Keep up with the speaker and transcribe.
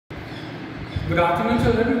Good afternoon,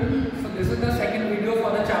 children. So this is the second video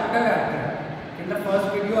for the chapter Rattrap. In the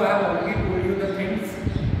first video, I have already told you the things.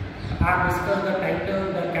 I have discussed the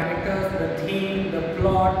title, the characters, the theme, the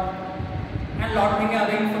plot, and lot many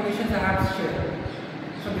other information I have shared.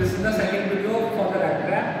 So this is the second video for the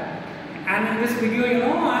Rattrap. And in this video,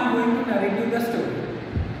 I am going to narrate you the story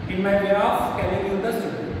in my way of telling you the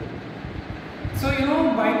story. So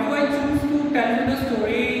why do I choose to tell you the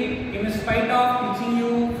story in spite of teaching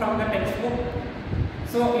you from the textbook?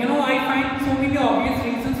 So I find so many obvious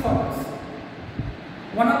reasons for this.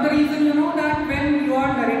 One of the reasons that when you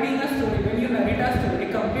are narrating a story, when you narrate a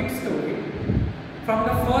story, complete story, from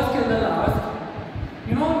the first till the last,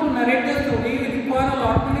 to narrate the story you require a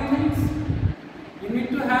lot many things. You need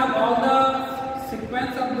to have all the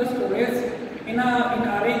sequence of the stories in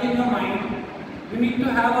arrange in your mind. You need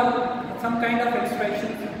to have some kind of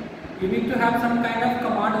expression. You need to have some kind of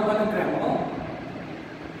command over the grammar.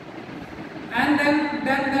 And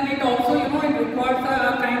then it also, it requires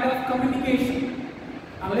a kind of communication.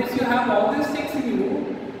 Unless you have all these things in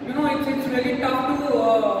you, it's really tough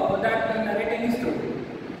to narrate any story.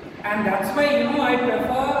 And that's why, I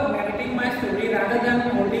prefer narrating my story rather than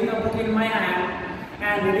holding a book in my hand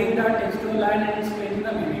and reading the textual line and explaining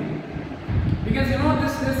the meaning. Because,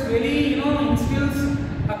 this really, instills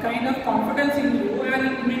a kind of confidence in you and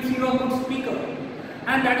it makes you a good speaker.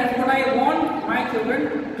 And that is what I want my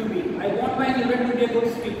children to be. I want my children to be a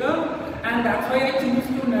good speaker, and that's why I choose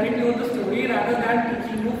to narrate you the story rather than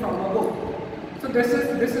teaching you from a book. So this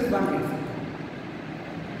is one reason.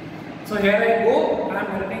 So here I go, I am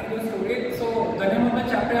narrating the story. So the name of the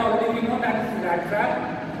chapter already that is Rattrap.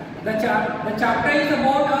 The chapter is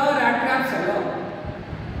about a rat trap seller,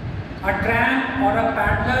 a tramp or a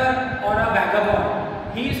paddler or a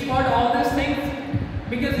vagabond. He is called all these things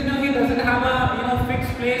because he doesn't have a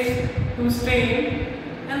fixed place to stay,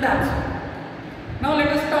 and that's it. Now let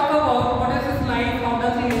us talk about what is his life, how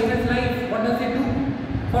does he live his life, what does he do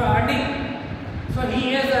for earning. So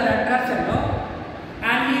he is a rat trap seller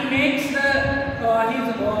and he makes his rat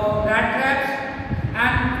traps,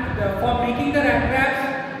 and for making the rat traps,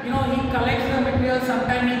 he collects the material,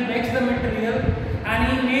 sometimes he bakes the material and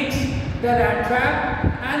he makes the rat trap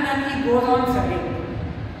and then he goes on selling.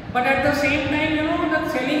 But at the same time,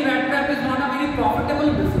 that selling rat trap is not a very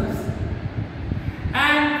profitable business.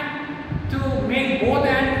 And to make both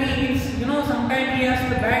ends meets, sometimes he has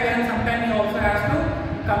to beg and sometimes he also has to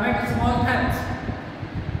commit small thefts.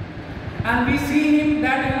 And we see him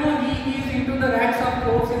that, he is into the racks of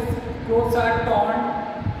clothes, his clothes are torn,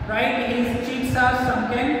 right? His cheeks are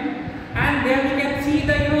sunken. And there we can see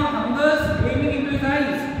the, hunger gleaming into his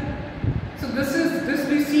eyes. So this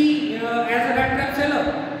we see as a rat trap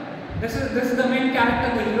seller. This is the main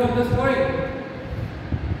character, the hero of the story.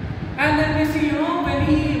 And then we see, when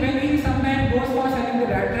he sometimes goes for selling the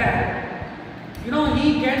rat trap,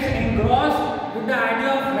 he gets engrossed with the idea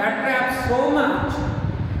of rat trap so much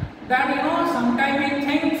that sometimes he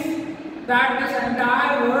thinks that this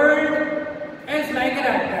entire world is like a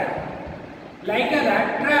rat trap. Like a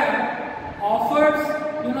rat trap offers,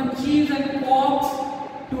 cheese and porks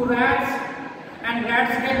to rats, and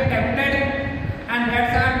rats get tempted. And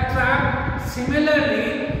rats are trapped. Similarly,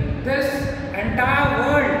 this entire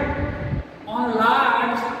world on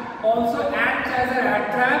large also acts as a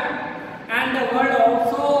rat trap, and the world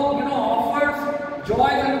also offers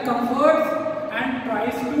joys and comforts and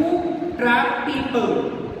tries to trap people.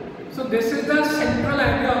 So this is the central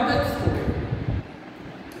idea of the story.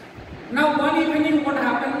 Now one evening what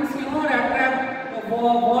happens, Rattrap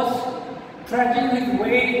was trudging his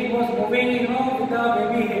way, he was moving with the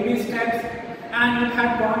very heavy steps, and it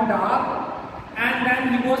had gone dark, and then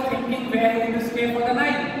he was thinking where he would stay for the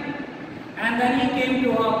night. And then he came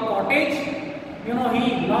to a cottage, he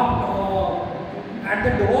knocked at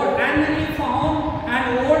the door, and then he found an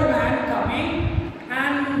old man coming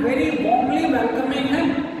and very warmly welcoming him.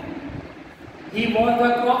 He was the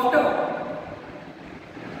crofter.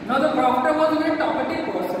 Now the crofter was a very talkative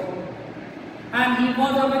person, and he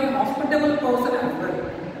was a very hospitable person as well.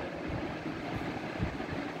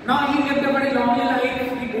 Now he lived a very lonely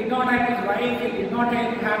life, he did not have his wife, he did not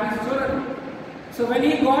have his children. So when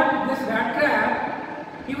he got this rat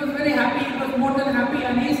trap, he was very happy, he was more than happy,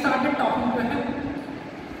 and he started talking to him.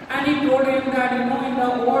 And he told him that in the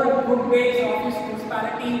old good days of his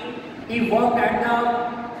prosperity, he worked at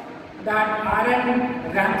that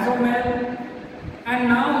iron ransom mill, and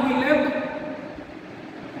now he lived,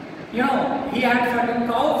 he had certain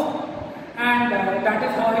cows, and that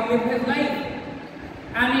is how he lived his life.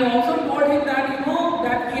 And he also told him that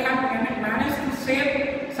that he had managed to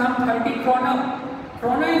save some 30 krona.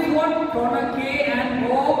 Krona is what? Krona K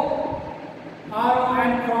and O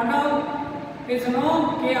is,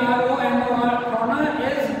 krona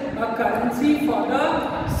is a currency for the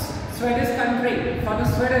Swedish country, for the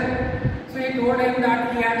Sweden. So he told him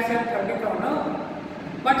that he had said 30 krona.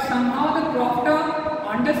 But somehow the crofter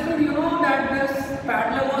understood, that this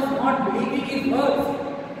paddler was not believing his words.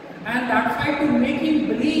 And that's why, to make him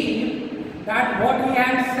believe that what he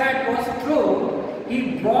had said was true, he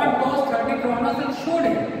brought those 30 kronas and showed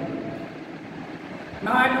him.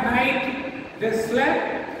 Now at night they slept,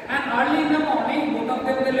 and early in the morning both of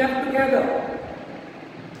them they left together.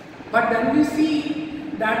 But then we see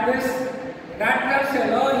that this Rattrap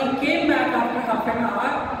seller, he came back after half an hour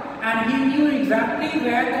and he knew exactly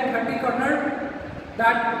where the 30 kroner,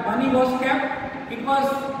 that money was kept. It was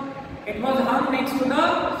hung next to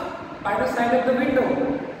by the side of the window.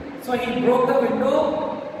 So he broke the window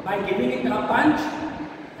by giving it a punch,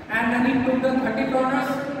 and then he took the 30 kroners,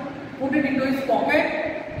 put it into his pocket,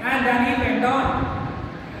 and then he went on.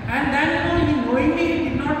 And then he knowingly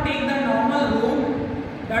did not take the normal route,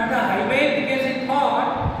 that the highway, because he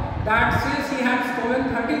thought that since he had stolen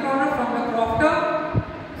 30 kroners from the crofter,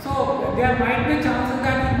 so there might be chances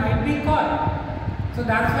that he might be caught. So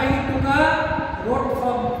that's why he took a road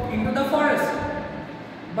into the forest.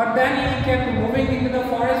 But then he kept moving into the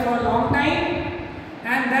forest for a long time,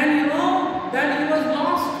 and then then he was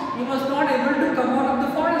lost. He was not able to come out of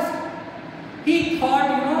the forest. He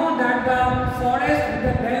thought that the forest with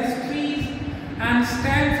the dense trees and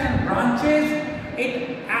stems and branches, it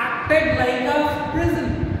acted like a prison,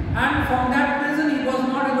 and from that prison he was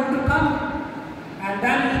not able to come. And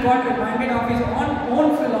then he got reminded of his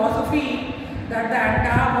own philosophy, that the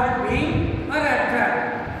entire world being a rat trap.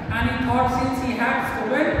 And he thought, since he had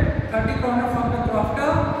stolen 30 kroner from the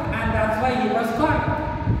crofter, and that's why he was caught.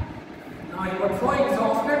 Now he was so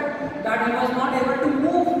exhausted that he was not able to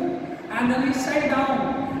move, and then he sat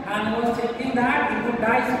down and he was thinking that he would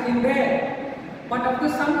die sitting there. But after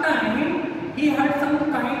some time he heard some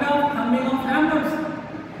kind of humming of hammers,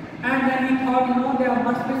 and then he thought, there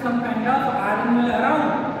must be some kind of iron mill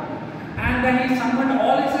around. And then he summoned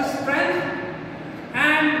all his strength,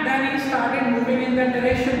 and then he started moving in that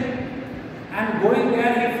direction. And going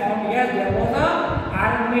there, he found, yes, there was a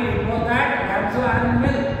iron mill. It was that Gamzo iron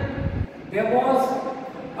mill. There was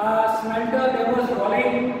a smelter, there was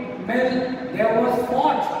rolling mill, there was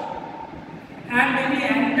forge. And when he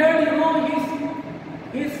entered,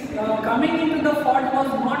 his coming into the forge was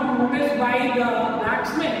not noticed by the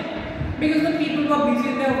blacksmith, because the people were busy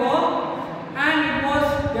in their work, and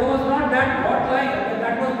there was not that bright light.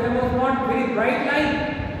 There was not very bright light.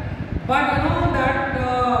 But that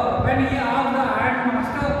when he asked the iron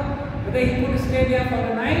master whether he could stay there for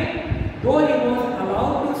the night, though he was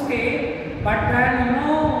allowed to stay, but then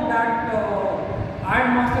that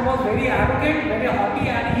iron master was very arrogant, very haughty,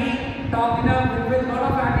 and he talked with a lot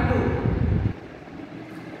of attitude.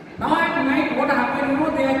 Now at night, what happened?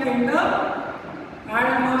 There came the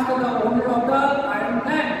iron master, the owner of the iron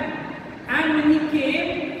plant, and when he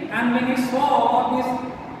came and when he saw this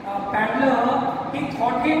paddler, he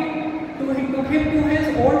took him to his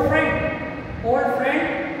old friend,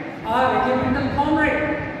 a regimental comrade,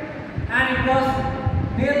 and it was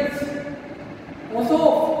Nils Osov,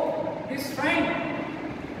 his friend.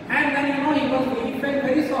 And then he felt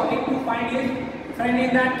very sorry to find his friend in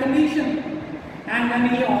that condition. And then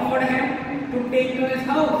he offered him to take to his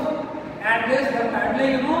house. At this, the paddler,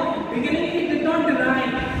 in the beginning he did not deny,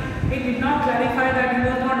 he did not clarify that he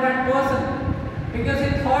was not that person, because he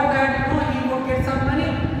thought that he would get some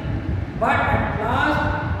money. But at last,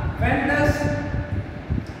 when this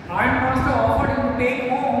iron master offered him to take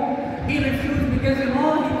home, he refused, because he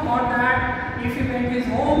thought that if he went his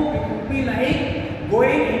home, it would be like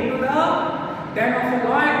going into the den of a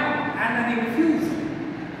lion, and then he refused.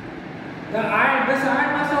 This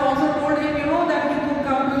iron master also told him, that he could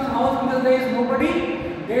come to his house because there is nobody.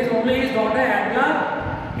 There is only his daughter Adla,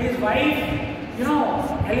 his wife,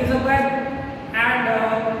 Elizabeth, and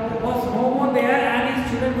was no more there, and his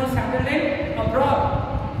children were settled in abroad.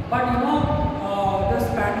 But this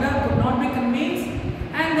paddler could not be convinced,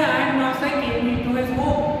 and the iron master came into his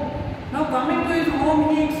home. Now coming to his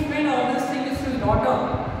home, he explained all these things to his daughter,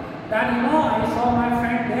 that I saw my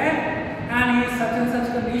friend there, and he is such and such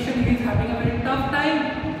condition, he is having a very tough time.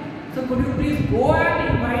 So could you please go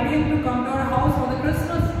and invite him to come to our house for the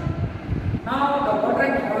Christmas? Now the daughter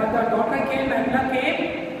came, Adla came,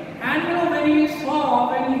 and when he saw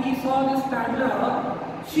this paddler,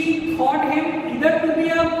 she thought him either to be a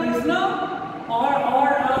prisoner or a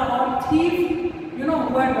thief,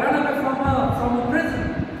 who had run away from a prison.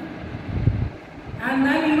 And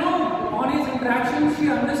then on his interaction, she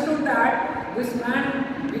understood that this man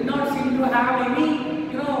did not seem to have any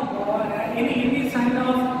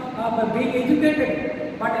being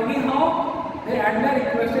educated. But anyhow, the adler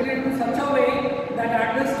requested it in such a way that at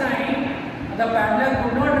this time the paddler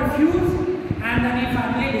could not refuse, and then he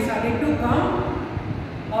finally decided to come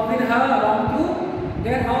with her along to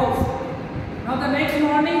their house. Now the next day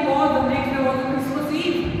was Christmas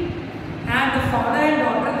Eve, and the father and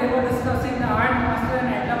daughter, they were discussing, the ironmaster and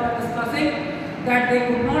adler were discussing that they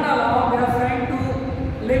could not allow their friend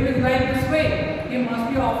to live his life this way. He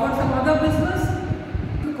must be offered some other business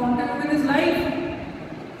to contact with his life.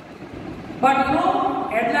 But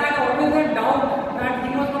Adler had always had doubt that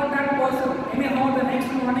he was not that person. Anyhow, the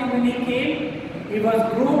next morning when he came, he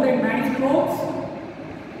was groomed in nice clothes,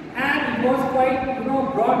 and it was quite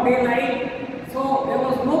broad daylight. So there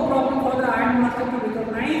was no problem for the ironmaster to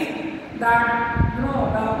recognize that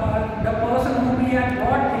the person whom he had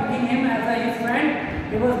brought, thinking him as his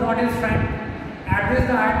friend, he was not his friend. At this,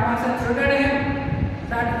 the ironmaster threatened him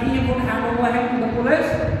that he would hand over him to the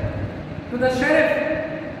police, to the sheriff.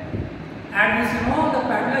 And this, the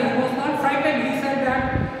paddler, he was not frightened. He said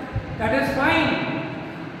that is fine.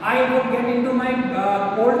 I would get into my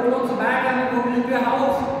old clothes bag and I would leave your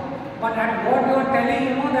house. But at what you are telling,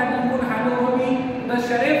 that you would hand over me to the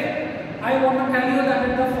sheriff, I want to tell you that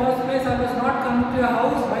in the first place I was not coming to your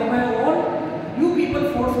house by my own. You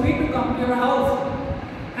people forced me to come to your house.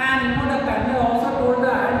 And the paddler also told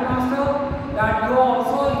the ironmaster that you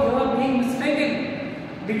are being mistaken,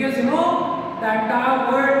 because the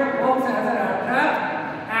entire world works as a rat trap,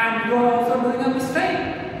 and you are also doing a mistake.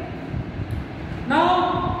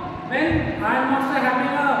 Now, when ironmaster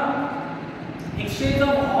having a exchange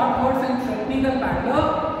of hot words and threatening the paddler,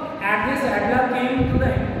 at this adler came to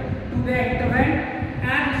the intervent,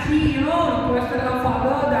 and she requested her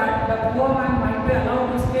father that the poor man might be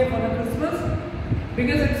allowed to stay for the Christmas,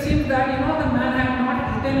 because it seems that the man had not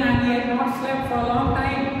eaten and he had not slept for a long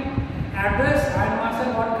time. At this,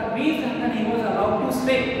 ironmaster got convinced, and then he was allowed to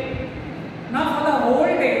stay. Now for the whole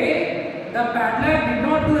day, the paddler did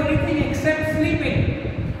not do anything except sleeping,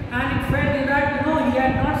 and it felt that he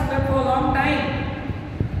had not slept for a long time,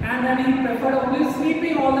 and then he preferred only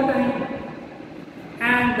sleeping all the time.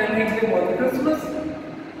 And the next day was Christmas.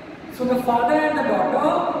 So the father and the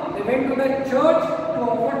daughter, they went to the church to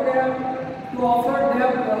offer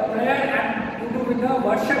their prayer and to do with the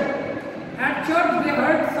worship. At church, they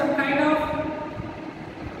heard some kind of,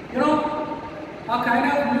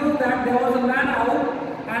 news that there was a man out,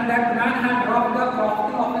 and that man had robbed the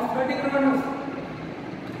property of his 30 kroners.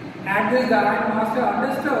 At this, the ironmaster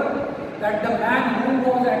understood that the man who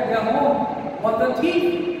was at their home was the thief,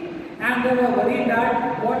 and they were worried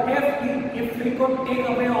that what if he could take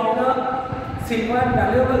away all the silver and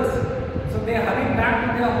valuables. So they hurried back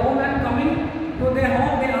to their home, and coming to their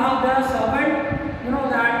home, they asked their servant,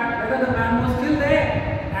 that whether the man was still there.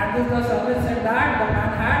 At this, the servant said that the man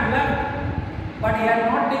had left, but he had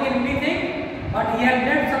not taken anything, but he had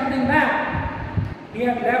left something back. He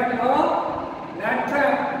had left a rat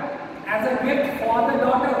trap as a gift for the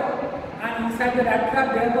daughter, and inside the rat trap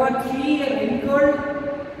there were 3 wrinkled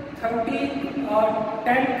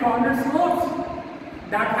 10 kroners notes.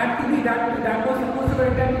 That was supposed to be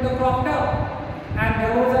returned to the proctor, and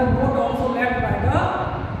there was a note also left by the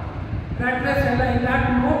Rattrap seller. In that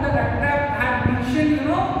note, the Rattrap had mentioned,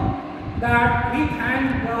 that he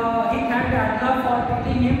thanked the adler for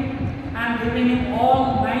treating him and giving him all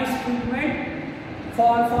nice treatment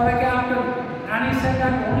for a captain. And he said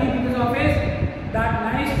that only because of that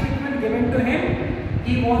nice treatment given to him,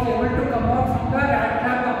 he was able to come out from the rat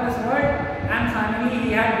trap of this world, and finally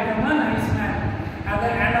he had become a nice man. At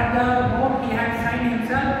the end of the note, he had signed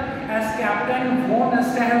himself as Captain von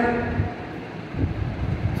Estelle.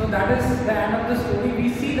 So that is the end of the story.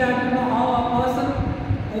 We see that how a person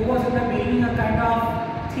who was in the beginning a kind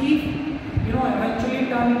of thief, eventually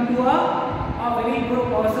turned into a very good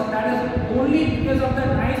person. That is only because of the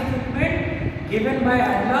nice treatment given by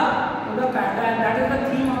adler to the paddler, and that is the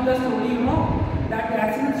theme of the story. That the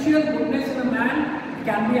essential goodness in a man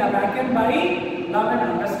can be awakened by love and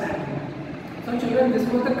understanding. So children, this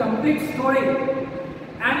was the complete story.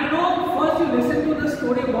 And first you listen to the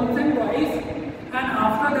story once and twice, and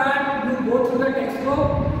after that you go through the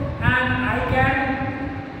textbook, and I can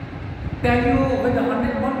tell you with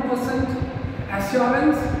 101%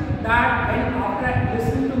 assurance that when after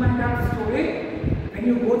listening to that story, when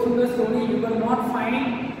you go through the story, you will not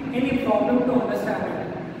find any problem to understand it.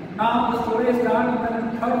 Now the story is done.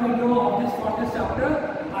 In the third video of this 40th chapter,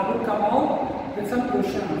 I will come out with some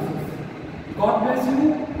question answers. God bless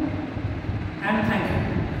you and thank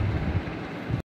you.